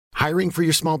Hiring for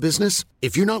your small business?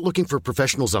 If you're not looking for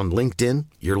professionals on LinkedIn,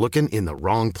 you're looking in the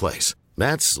wrong place.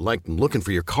 That's like looking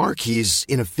for your car keys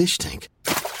in a fish tank.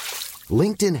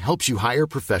 LinkedIn helps you hire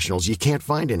professionals you can't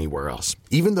find anywhere else,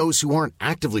 even those who aren't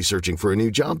actively searching for a new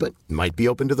job but might be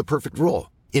open to the perfect role.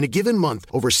 In a given month,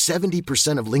 over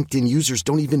 70% of LinkedIn users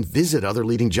don't even visit other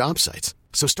leading job sites.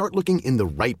 So start looking in the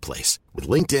right place. With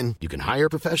LinkedIn, you can hire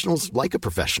professionals like a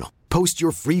professional. Post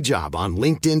your free job on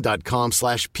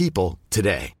linkedin.com/people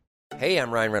today. Hey,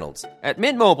 I'm Ryan Reynolds. At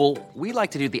Mint Mobile, we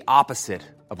like to do the opposite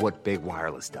of what Big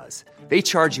Wireless does. They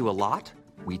charge you a lot,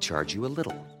 we charge you a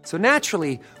little. So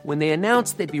naturally, when they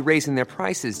announced they'd be raising their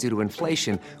prices due to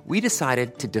inflation, we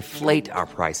decided to deflate our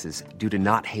prices due to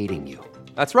not hating you.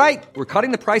 That's right. We're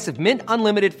cutting the price of Mint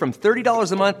Unlimited from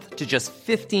 $30 a month to just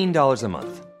 $15 a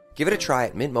month. Give it a try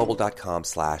at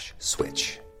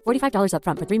mintmobile.com/switch. $45 up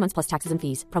front for 3 months plus taxes and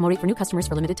fees. Promo rate for new customers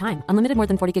for limited time. Unlimited more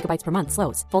than 40 gigabytes per month.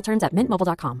 Slows full terms at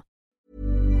mintmobile.com.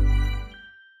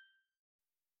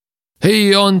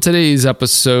 Hey, on today's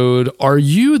episode, are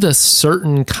you the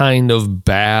certain kind of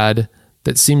bad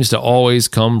that seems to always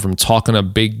come from talking a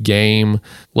big game?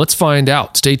 Let's find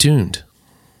out. Stay tuned.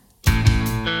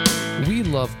 We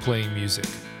love playing music,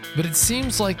 but it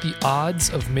seems like the odds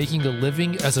of making a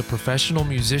living as a professional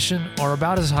musician are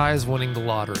about as high as winning the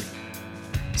lottery.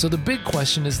 So the big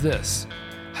question is this: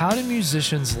 how do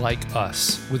musicians like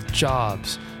us, with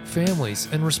jobs, families,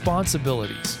 and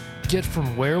responsibilities, get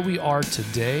from where we are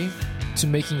today to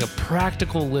making a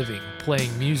practical living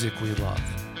playing music we love?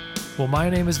 Well, my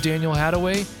name is Daniel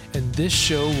Hadaway, and this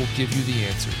show will give you the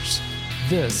answers.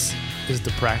 This is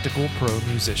The Practical Pro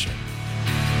Musician.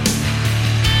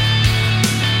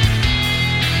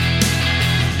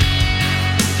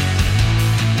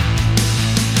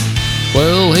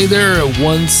 Well, hey there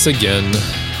once again.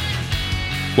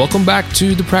 Welcome back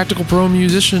to The Practical Pro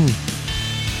Musician.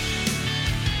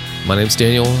 My name's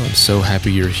Daniel. I'm so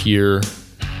happy you're here.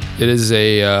 It is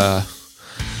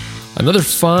another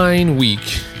fine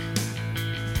week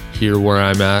here where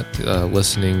I'm at,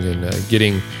 listening and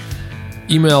getting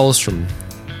emails from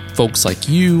folks like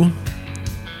you,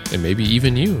 and maybe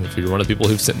even you, if you're one of the people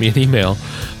who've sent me an email.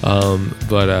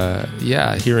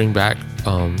 Hearing back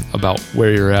about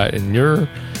where you're at in your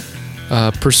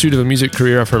pursuit of a music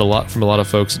career. I've heard a lot from a lot of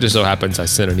folks. It just so happens I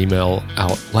sent an email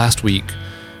out last week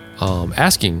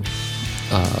asking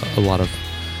a lot of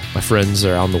my friends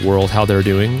around the world how they're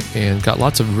doing, and got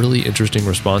lots of really interesting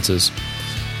responses.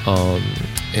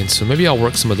 And so maybe I'll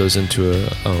work some of those into a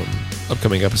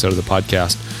upcoming episode of the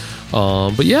podcast.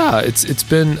 It's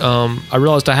been, I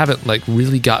realized I haven't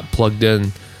really got plugged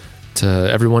in to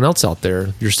everyone else out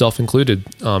there, yourself included,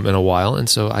 in a while. And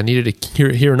so I needed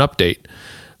to hear an update.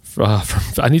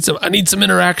 I need some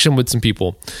interaction with some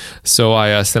people. So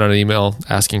I sent out an email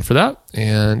asking for that,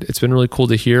 and it's been really cool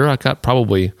to hear. I got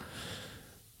probably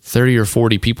 30 or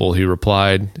 40 people who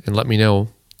replied and let me know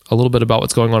a little bit about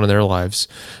what's going on in their lives,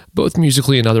 both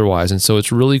musically and otherwise. And so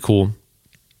it's really cool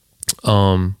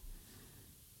to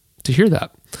hear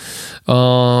that.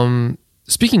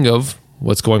 Speaking of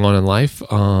what's going on in life,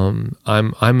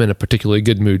 I'm in a particularly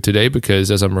good mood today because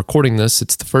as I'm recording this,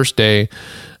 it's the first day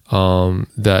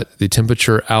that the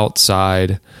temperature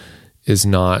outside is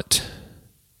not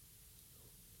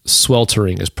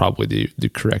sweltering, is probably the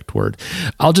correct word.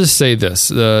 I'll just say this: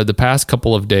 the past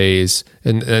couple of days,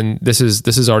 and this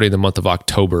is already the month of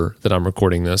October that I'm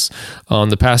recording this.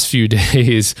 The past few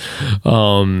days,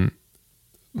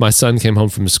 my son came home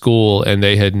from school and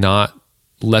they had not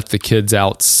let the kids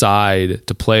outside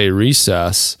to play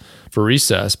for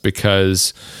recess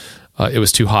because it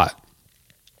was too hot.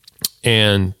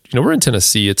 And we're in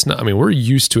Tennessee. It's not. I mean, we're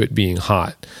used to it being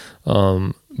hot,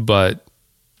 but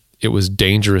it was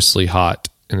dangerously hot,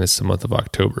 and it's the month of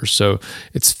October. So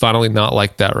it's finally not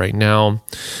like that right now.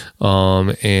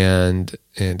 And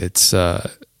it's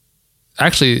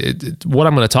actually what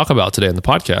I'm going to talk about today on the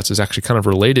podcast is actually kind of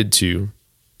related to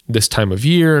this time of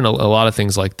year and a lot of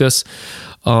things like this.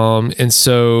 And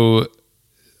so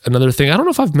another thing, I don't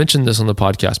know if I've mentioned this on the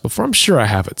podcast before. I'm sure I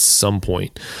have at some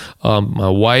point. My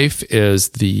wife is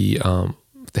the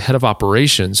head of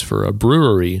operations for a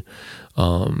brewery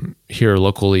here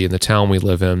locally in the town we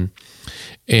live in.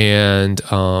 And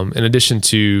in addition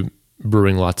to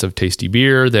brewing lots of tasty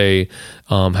beer, they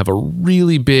have a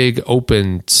really big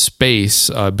open space,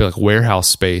 like warehouse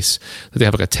space that they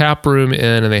have like a tap room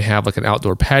in, and they have like an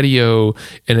outdoor patio,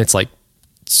 and it's like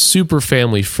super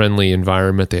family friendly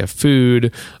environment. They have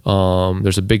food.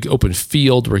 There's a big open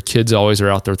field where kids always are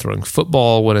out there throwing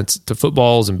football when it's to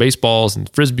footballs and baseballs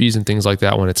and frisbees and things like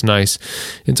that when it's nice.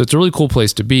 And so it's a really cool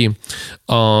place to be.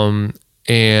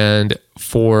 And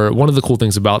for one of the cool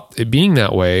things about it being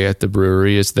that way at the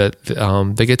brewery is that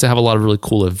they get to have a lot of really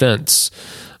cool events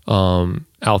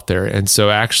out there. And so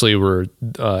actually we're,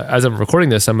 as I'm recording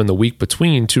this, I'm in the week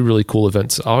between two really cool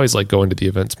events. I always like going to the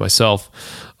events myself.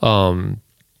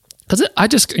 Because I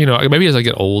just, maybe as I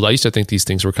get old, I used to think these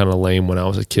things were kind of lame when I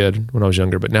was a kid, when I was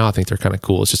younger, but now I think they're kind of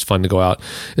cool. It's just fun to go out,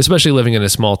 especially living in a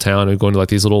small town and going to like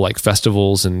these little like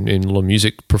festivals and little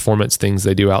music performance things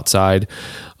they do outside.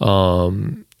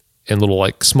 And little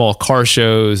like small car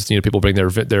shows, people bring their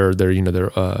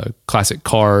classic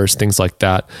cars, things like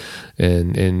that,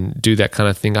 and do that kind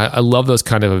of thing. I love those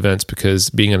kind of events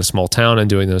because being in a small town and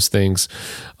doing those things,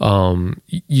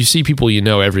 you see people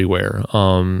everywhere.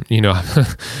 I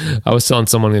was telling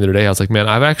someone the other day, I was like, man,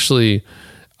 I've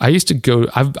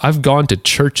gone to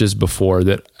churches before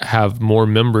that have more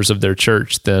members of their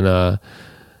church than the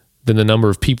number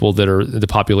of people that are the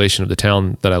population of the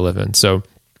town that I live in. So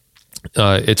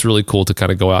it's really cool to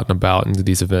kind of go out and about into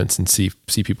these events and see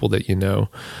people that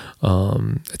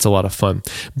it's a lot of fun.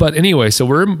 But anyway, so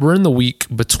we're in the week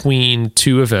between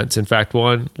two events. In fact,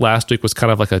 one last week was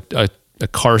kind of like a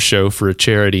car show for a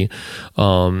charity.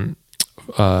 And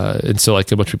so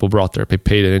like a bunch of people they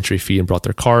paid an entry fee and brought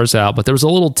their cars out, but there was a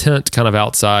little tent kind of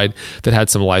outside that had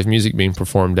some live music being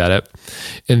performed at it.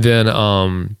 And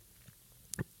then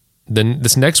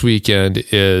this next weekend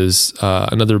is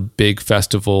another big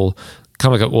festival,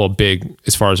 kind of like big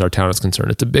as far as our town is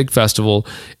concerned. It's a big festival,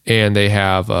 and they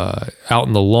have out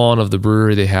in the lawn of the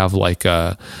brewery, they have like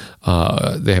a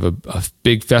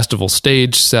big festival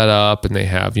stage set up, and they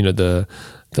have the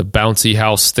bouncy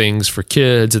house things for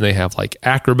kids, and they have like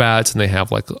acrobats, and they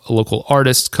have like local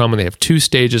artists come, and they have two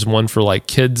stages, one for like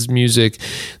kids music.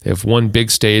 They have one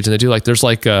big stage, and they do like there's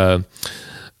like a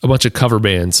bunch of cover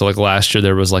bands. So like last year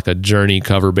there was like a Journey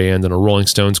cover band and a Rolling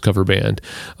Stones cover band,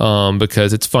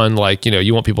 because it's fun. Like,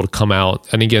 you want people to come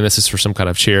out. And again, this is for some kind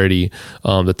of charity,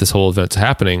 that this whole event's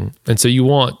happening. And so you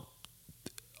want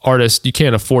artists, you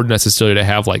can't afford necessarily to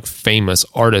have like famous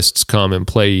artists come and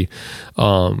play,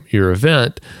 your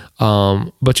event.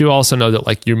 But you also know that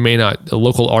like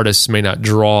local artists may not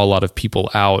draw a lot of people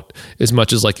out as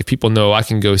much as like if people know I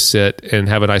can go sit and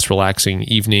have a nice relaxing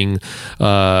evening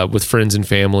with friends and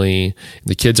family,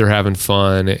 the kids are having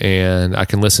fun, and I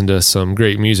can listen to some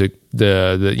great music,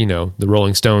 the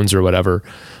Rolling Stones or whatever.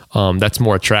 That's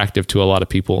more attractive to a lot of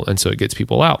people, and so it gets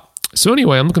people out. So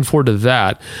anyway, I'm looking forward to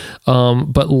that.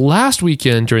 But last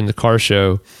weekend during the car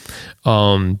show,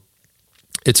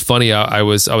 it's funny. I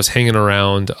was hanging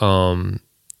around,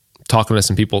 talking to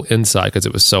some people inside because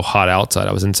it was so hot outside.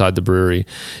 I was inside the brewery,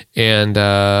 and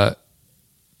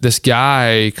this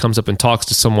guy comes up and talks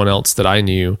to someone else that I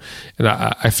knew, and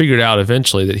I figured out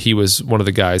eventually that he was one of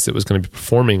the guys that was going to be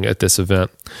performing at this event.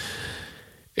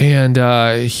 And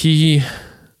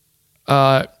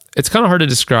it's kind of hard to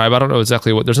describe. I don't know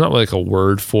exactly there's not really like a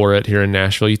word for it here in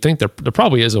Nashville. You think there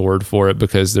probably is a word for it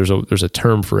because there's a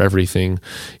term for everything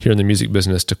here in the music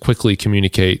business to quickly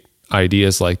communicate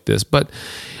ideas like this. But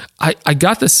I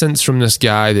got the sense from this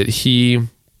guy that he,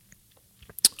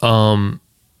 I'm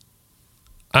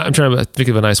trying to think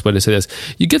of a nice way to say this.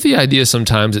 You get the idea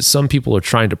sometimes that some people are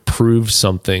trying to prove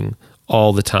something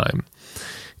all the time.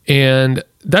 And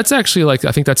that's actually like,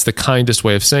 I think that's the kindest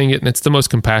way of saying it, and it's the most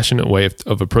compassionate way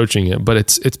of approaching it. But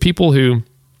it's people who,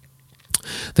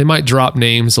 they might drop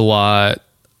names a lot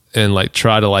and like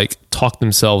try to like talk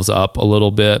themselves up a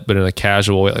little bit, but in a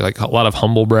casual way, like a lot of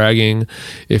humble bragging,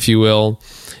 if you will.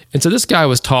 And so this guy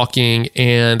was talking,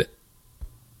 and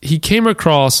he came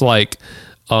across like,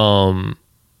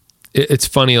 it's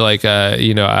funny, like, I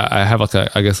have like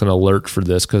I guess an alert for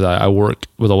this because I work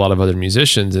with a lot of other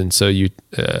musicians. And so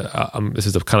this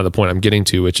is kind of the point I'm getting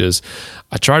to, which is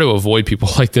I try to avoid people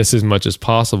like this as much as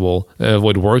possible, and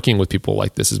avoid working with people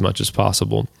like this as much as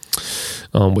possible,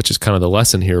 which is kind of the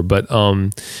lesson here. But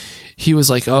he was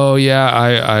like, oh yeah,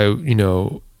 I a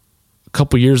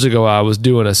couple years ago I was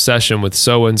doing a session with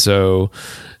so-and-so,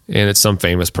 and it's some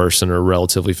famous person or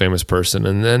relatively famous person.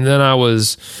 And then I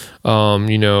was, and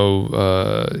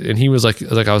he was like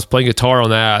I was playing guitar on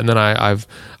that. And then I've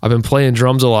been playing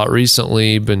drums a lot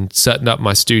recently, been setting up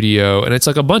my studio, and it's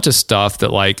like a bunch of stuff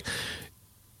that like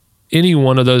any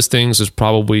one of those things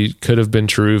could have been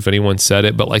true if anyone said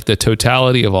it, but like the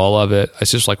totality of all of it,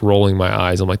 it's just like rolling my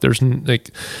eyes. I'm like, there's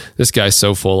like, this guy's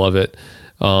so full of it.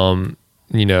 I don't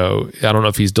know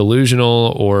if he's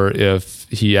delusional or if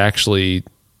he actually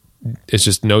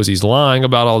just knows he's lying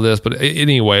about all this. But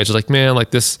anyway, it's just like, man,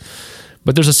 like this,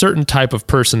 but there's a certain type of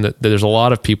person that there's a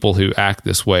lot of people who act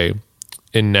this way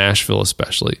in Nashville,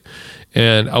 especially.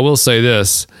 And I will say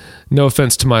this, no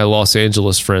offense to my Los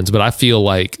Angeles friends, but I feel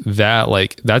like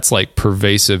that's like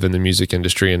pervasive in the music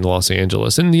industry in Los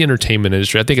Angeles, in the entertainment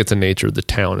industry. I think it's the nature of the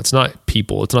town. It's not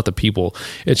people. It's not the people.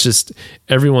 It's just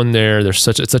everyone there. It's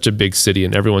such a big city,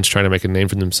 and everyone's trying to make a name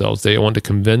for themselves. They want to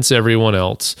convince everyone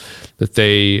else that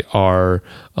they are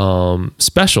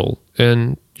special,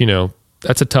 and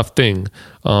that's a tough thing.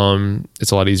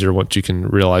 It's a lot easier once you can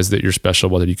realize that you're special,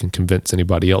 whether you can convince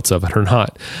anybody else of it or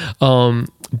not.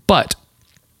 But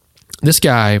this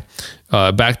guy,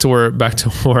 back to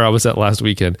where I was at last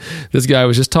weekend, this guy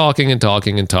was just talking and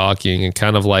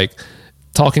kind of like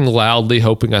talking loudly,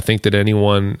 hoping, I think, that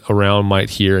anyone around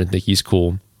might hear and think he's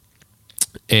cool.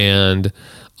 And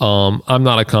I'm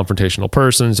not a confrontational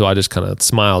person, so I just kind of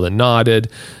smiled and nodded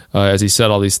as he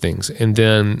said all these things. And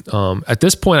then at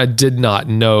this point, I did not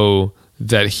know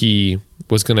that he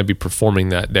was going to be performing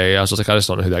that day. I was just like, I just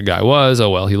don't know who that guy was.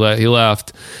 Oh, well, he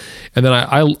left. And then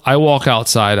I walk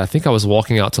outside. I think I was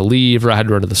walking out to leave, or I had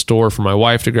to run to the store for my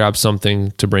wife to grab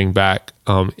something to bring back.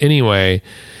 Anyway,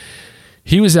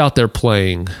 he was out there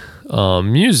playing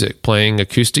music, playing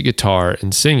acoustic guitar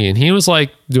and singing. He was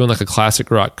like doing like a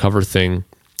classic rock cover thing.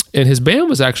 And his band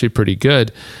was actually pretty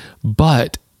good,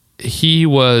 but he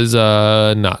was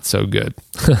not so good.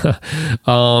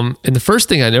 And the first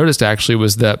thing I noticed actually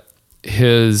was that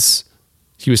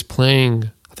he was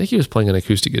playing an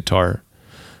acoustic guitar.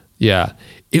 Yeah,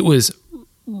 it was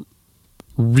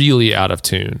really out of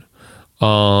tune.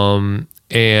 And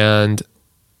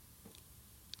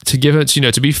to give it,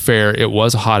 to be fair, it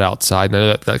was hot outside. And I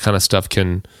know that kind of stuff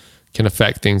can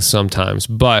affect things sometimes,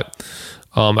 but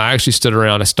I actually stood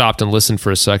around, I stopped and listened for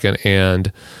a second,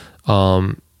 and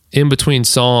in between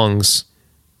songs,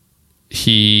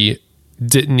 he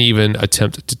didn't even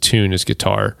attempt to tune his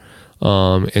guitar.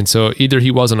 And so either he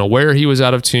wasn't aware he was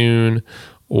out of tune,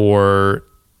 or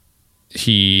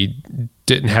he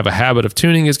didn't have a habit of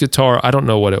tuning his guitar. I don't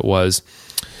know what it was,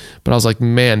 but I was like,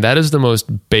 man, that is the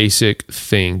most basic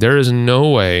thing. There is no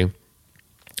way.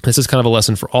 This is kind of a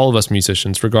lesson for all of us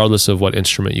musicians, regardless of what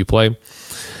instrument you play.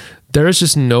 There is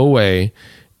just no way,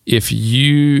 if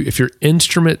your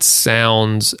instrument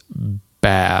sounds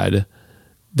bad,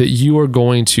 that you are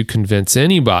going to convince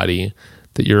anybody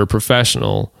that you're a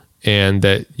professional, and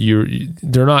that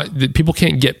that people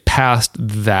can't get past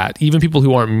that. Even people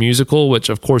who aren't musical, which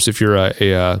of course, if you're if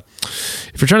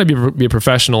you're trying to be a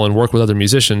professional and work with other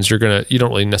musicians, you don't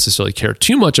really necessarily care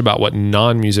too much about what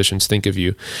non-musicians think of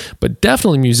you. But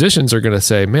definitely musicians are going to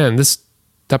say, man,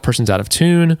 that person's out of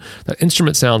tune. That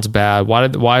instrument sounds bad. Why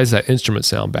does that instrument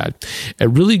sound bad? A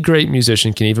really great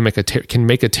musician can even make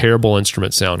a terrible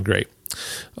instrument sound great.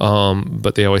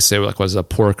 But they always say, like, it's a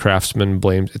poor craftsman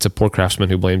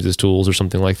who blames his tools, or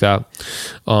something like that.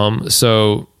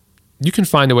 So you can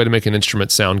find a way to make an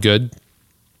instrument sound good,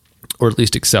 or at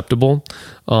least acceptable.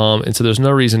 And so there's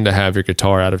no reason to have your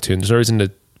guitar out of tune. There's no reason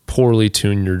to poorly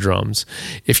tune your drums.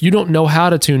 If you don't know how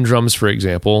to tune drums, for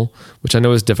example, which I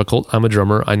know is difficult, I'm a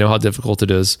drummer, I know how difficult it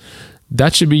is,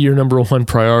 that should be your number one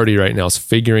priority right now, is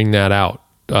figuring that out.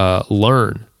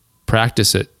 Learn,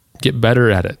 practice it, get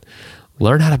better at it.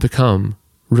 Learn how to become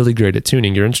really great at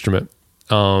tuning your instrument.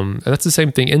 And that's the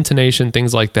same thing, intonation,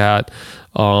 things like that.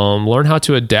 Learn how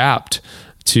to adapt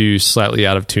to slightly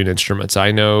out of tune instruments.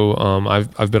 I know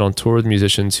I've been on tour with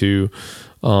musicians who,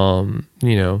 some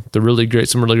really great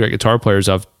guitar players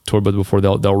I've toured with before,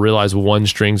 they'll realize one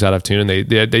string's out of tune, and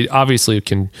they obviously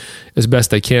can, as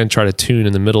best they can, try to tune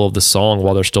in the middle of the song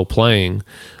while they're still playing.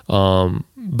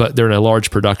 But they're in a large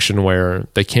production where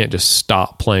they can't just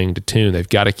stop playing to tune. They've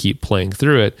got to keep playing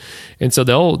through it. And so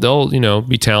they'll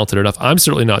be talented enough. I'm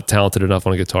certainly not talented enough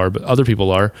on a guitar, but other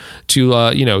people are,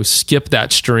 to skip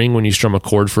that string when you strum a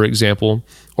chord, for example,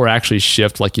 or actually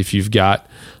shift, like if you've got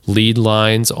lead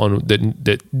lines on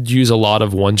that use a lot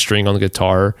of one string on the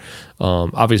guitar.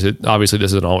 Obviously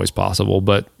this isn't always possible,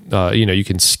 but you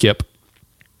can skip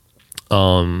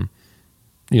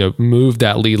move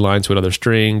that lead line to another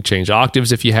string, change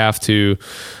octaves if you have to,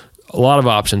 a lot of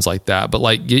options like that. But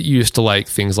like, get used to like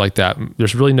things like that.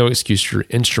 There's really no excuse for your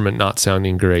instrument not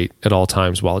sounding great at all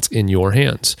times while it's in your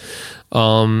hands.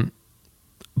 But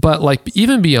like,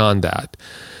 even beyond that,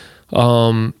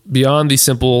 beyond the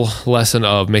simple lesson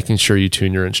of making sure you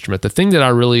tune your instrument, the thing that I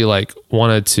really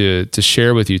wanted to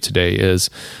share with you today is,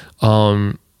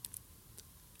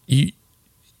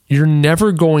 you're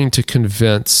never going to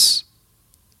convince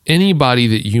anybody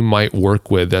that you might work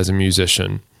with as a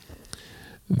musician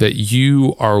that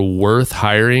you are worth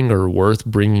hiring or worth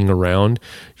bringing around.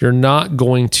 You're not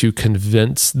going to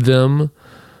convince them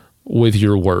with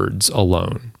your words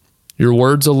alone. Your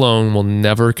words alone will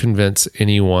never convince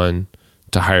anyone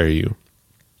to hire you.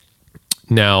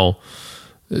 Now,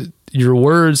 your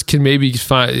words can maybe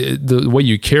the way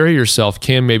you carry yourself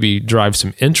can maybe drive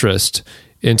some interest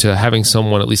into having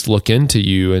someone at least look into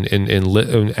you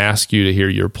and ask you to hear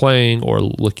you're playing or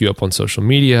look you up on social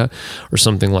media or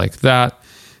something like that.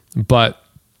 But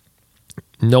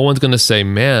no one's going to say,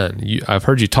 man, I've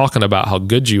heard you talking about how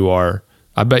good you are.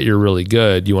 I bet you're really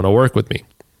good. You want to work with me?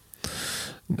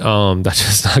 That's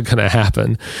just not going to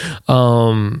happen.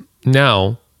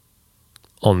 Now,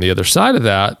 on the other side of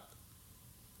that,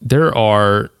 there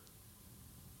are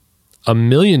a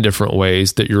million different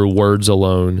ways that your words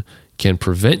alone can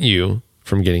prevent you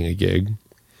from getting a gig.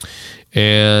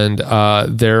 And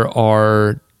there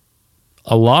are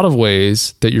a lot of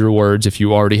ways that your words, if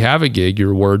you already have a gig,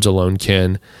 your words alone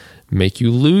can make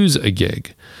you lose a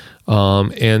gig.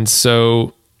 And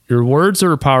so your words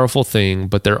are a powerful thing,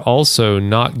 but they're also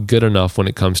not good enough when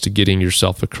it comes to getting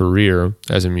yourself a career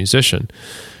as a musician.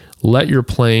 Let your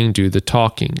playing do the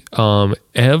talking. I'm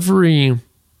not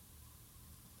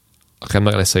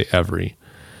going to say every.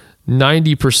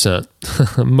 90%,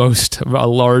 a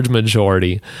large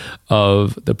majority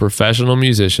of the professional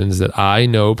musicians that I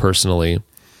know personally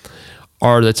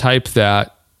are the type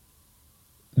that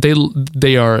they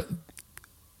are,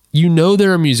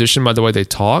 they're a musician by the way they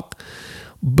talk,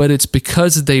 but it's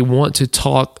because they want to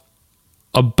talk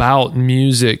about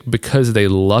music because they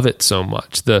love it so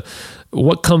much.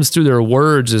 What comes through their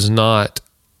words is not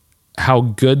how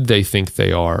good they think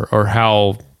they are or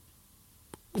how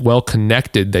well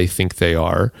connected they think they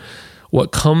are.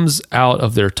 What comes out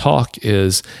of their talk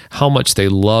is how much they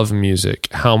love music,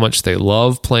 how much they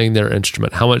love playing their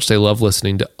instrument, how much they love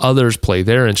listening to others play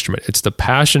their instrument. It's the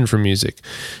passion for music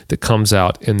that comes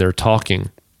out in their talking.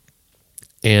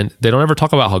 And they don't ever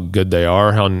talk about how good they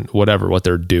are, what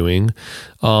they're doing.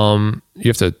 You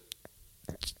have to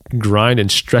grind and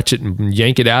stretch it and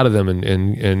yank it out of them,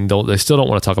 and they still don't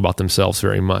want to talk about themselves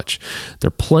very much.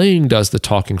 Their playing does the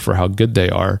talking for how good they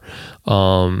are.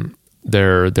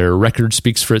 Their record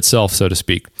speaks for itself, so to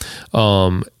speak.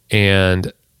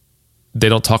 And they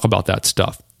don't talk about that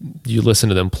stuff. You listen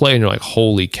to them play and you're like,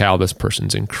 holy cow, this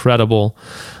person's incredible.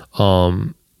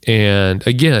 And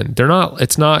again,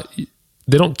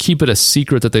 they don't keep it a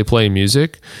secret that they play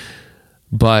music,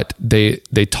 but they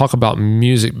talk about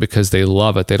music because they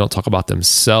love it. They don't talk about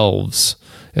themselves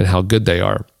and how good they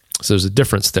are. So there's a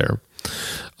difference there.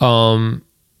 And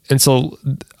so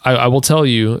I will tell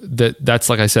you that's,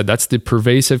 like I said, that's the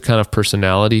pervasive kind of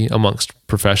personality amongst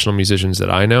professional musicians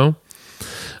that I know.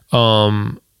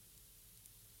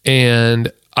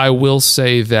 And I will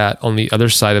say that on the other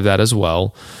side of that as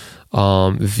well,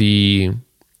 the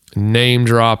name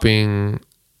dropping,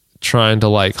 trying to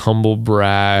like humble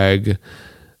brag,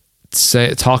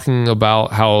 talking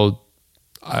about how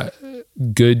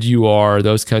good you are,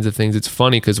 those kinds of things. It's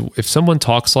funny because if someone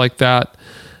talks like that,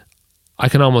 I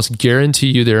can almost guarantee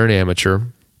you they're an amateur.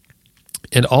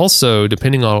 And also,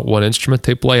 depending on what instrument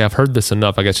they play, I've heard this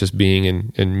enough, I guess, just being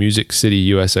in Music City,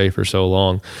 USA for so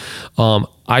long.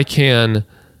 I can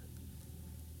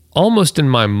almost in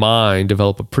my mind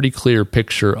develop a pretty clear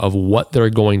picture of what they're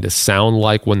going to sound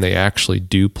like when they actually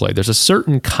do play. There's a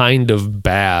certain kind of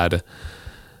bad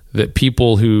that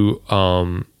people who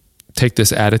take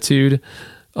this attitude,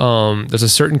 there's a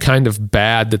certain kind of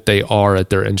bad that they are at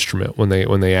their instrument when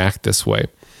they act this way.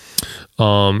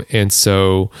 And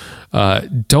so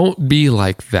don't be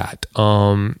like that.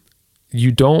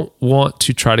 You don't want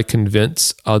to try to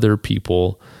convince other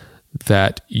people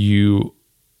that you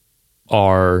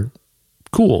are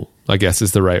cool, I guess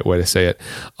is the right way to say it.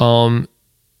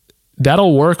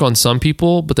 That'll work on some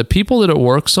people, but the people that it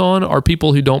works on are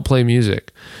people who don't play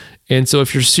music. And so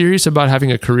if you're serious about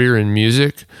having a career in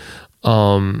music,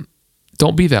 don't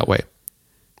be that way.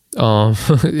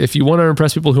 If you want to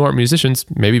impress people who aren't musicians,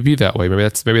 maybe be that way.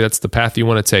 Maybe that's the path you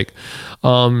want to take.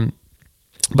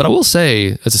 But I will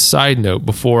say, as a side note,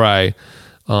 before I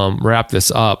wrap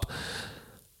this up,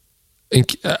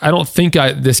 I don't think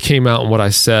this came out in what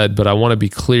I said, but I want to be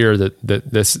clear that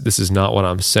this is not what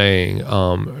I'm saying.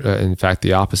 In fact,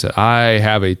 the opposite. I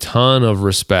have a ton of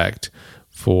respect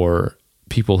for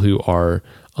people who are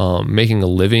making a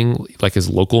living, like as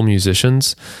local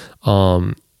musicians.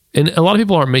 And a lot of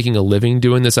people aren't making a living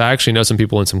doing this. I actually know some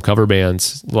people in some cover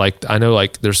bands. Like I know,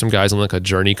 like there's some guys in like a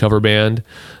Journey cover band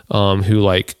who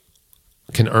like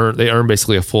they earn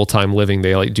basically a full-time living.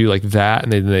 They like do like that,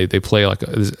 and they play like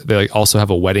they like also have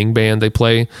a wedding band they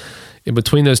play. In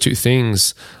between those two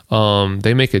things,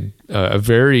 they make a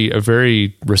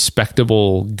very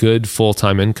respectable, good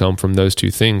full-time income from those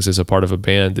two things as a part of a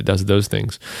band that does those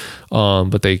things.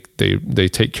 But they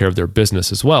take care of their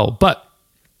business as well. But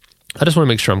I just want to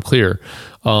make sure I'm clear.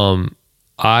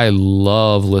 I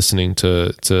love listening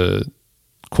to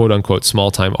quote unquote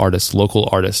small time artists, local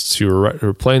artists who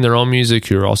are playing their own music,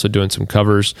 who are also doing some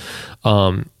covers,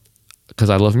 because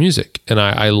I love music and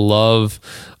I love.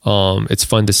 It's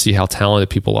fun to see how talented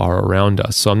people are around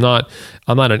us. So I'm not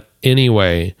in any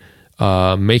way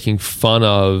making fun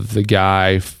of the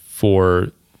guy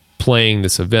for playing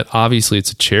this event. Obviously,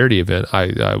 it's a charity event.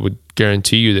 I would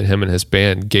guarantee you that him and his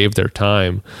band gave their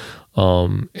time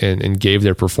and gave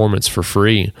their performance for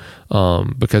free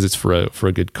because it's for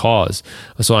a good cause.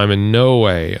 So I'm in no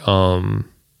way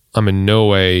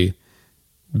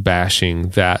bashing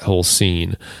that whole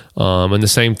scene. And the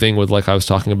same thing with, like I was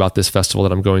talking about, this festival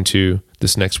that I'm going to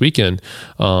this next weekend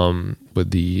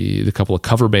with the couple of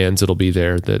cover bands that'll be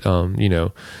there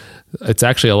that, it's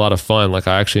actually a lot of fun. Like,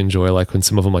 I actually enjoy like when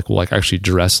some of them will actually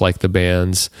dress like the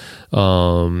bands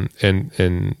and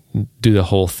do the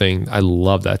whole thing. I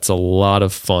love that. It's a lot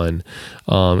of fun.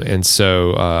 And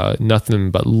so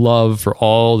nothing but love for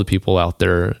all the people out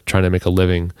there trying to make a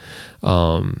living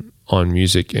on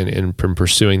music and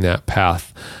pursuing that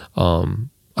path.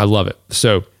 I love it.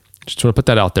 So just want to put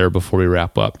that out there before we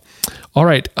wrap up. All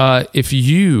right. If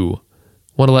you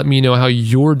want to let me know how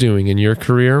you're doing in your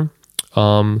career,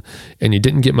 and you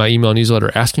didn't get my email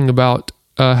newsletter asking about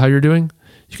how you're doing,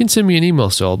 you can send me an email.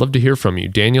 So I'd love to hear from you,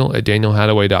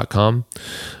 Daniel@danielhadaway.com.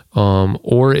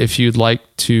 Or if you'd like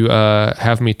to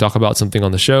have me talk about something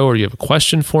on the show, or you have a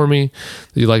question for me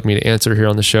that you'd like me to answer here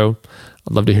on the show,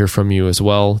 I'd love to hear from you as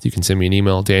well. You can send me an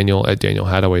email,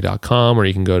 Daniel@danielhadaway.com, or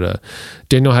you can go to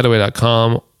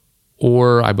danielhadaway.com,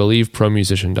 or I believe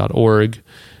promusician.org.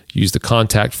 Use the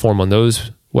contact form on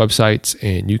those websites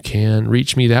and you can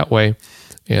reach me that way,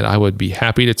 and I would be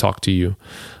happy to talk to you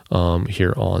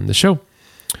here on the show.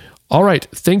 All right,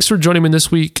 thanks for joining me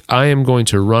this week. I am going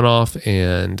to run off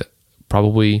and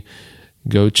probably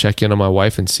go check in on my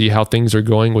wife and see how things are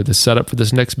going with the setup for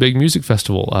this next big music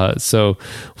festival. So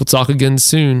we'll talk again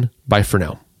soon. Bye for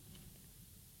now.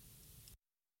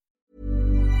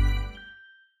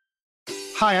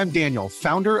 Hi, I'm Daniel,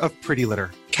 founder of Pretty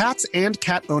Litter. Cats and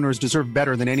cat owners deserve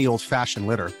better than any old-fashioned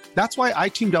litter. That's why I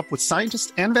teamed up with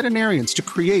scientists and veterinarians to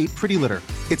create Pretty Litter.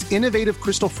 Its innovative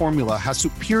crystal formula has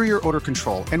superior odor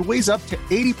control and weighs up to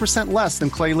 80% less than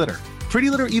clay litter. Pretty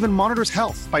Litter even monitors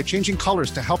health by changing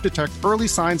colors to help detect early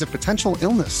signs of potential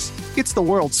illness. It's the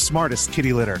world's smartest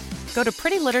kitty litter. Go to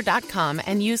prettylitter.com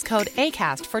and use code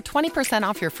ACAST for 20%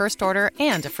 off your first order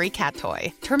and a free cat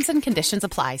toy. Terms and conditions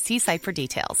apply. See site for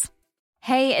details.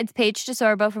 Hey, it's Paige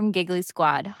DeSorbo from Giggly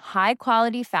Squad. High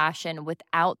quality fashion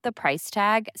without the price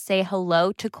tag. Say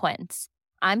hello to Quince.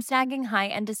 I'm snagging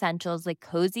high-end essentials like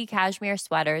cozy cashmere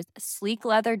sweaters, sleek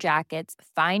leather jackets,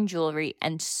 fine jewelry,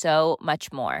 and so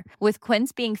much more. With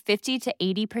Quince being 50 to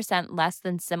 80% less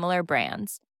than similar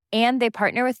brands. And they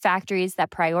partner with factories that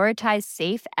prioritize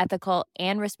safe, ethical,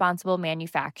 and responsible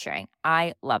manufacturing.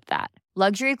 I love that.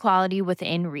 Luxury quality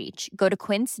within reach. Go to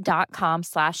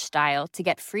quince.com/style to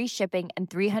get free shipping and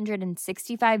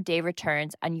 365-day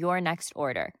returns on your next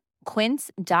order.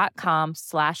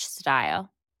 Quince.com/style.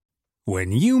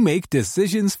 When you make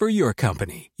decisions for your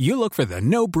company, you look for the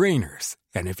no-brainers.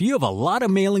 And if you have a lot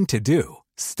of mailing to do,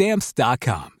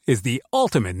 Stamps.com is the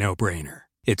ultimate no-brainer.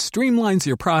 It streamlines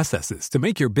your processes to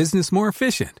make your business more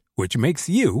efficient, which makes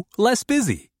you less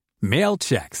busy. Mail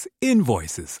checks,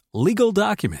 invoices, legal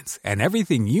documents, and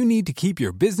everything you need to keep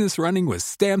your business running with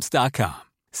Stamps.com.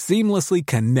 Seamlessly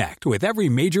connect with every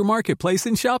major marketplace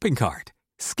and shopping cart.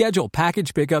 Schedule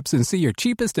package pickups and see your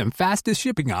cheapest and fastest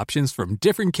shipping options from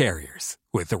different carriers,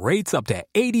 with rates up to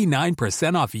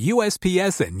 89% off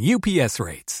USPS and UPS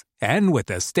rates. And with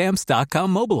the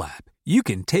Stamps.com mobile app, you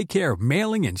can take care of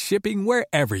mailing and shipping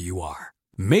wherever you are.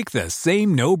 Make the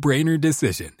same no-brainer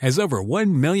decision as over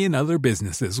 1 million other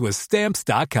businesses with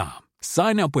Stamps.com.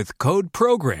 Sign up with code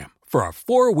PROGRAM for a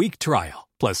 4-week trial,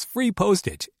 plus free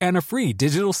postage and a free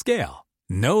digital scale.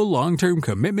 No long-term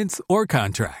commitments or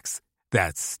contracts.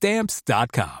 That's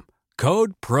Stamps.com.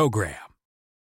 Code PROGRAM.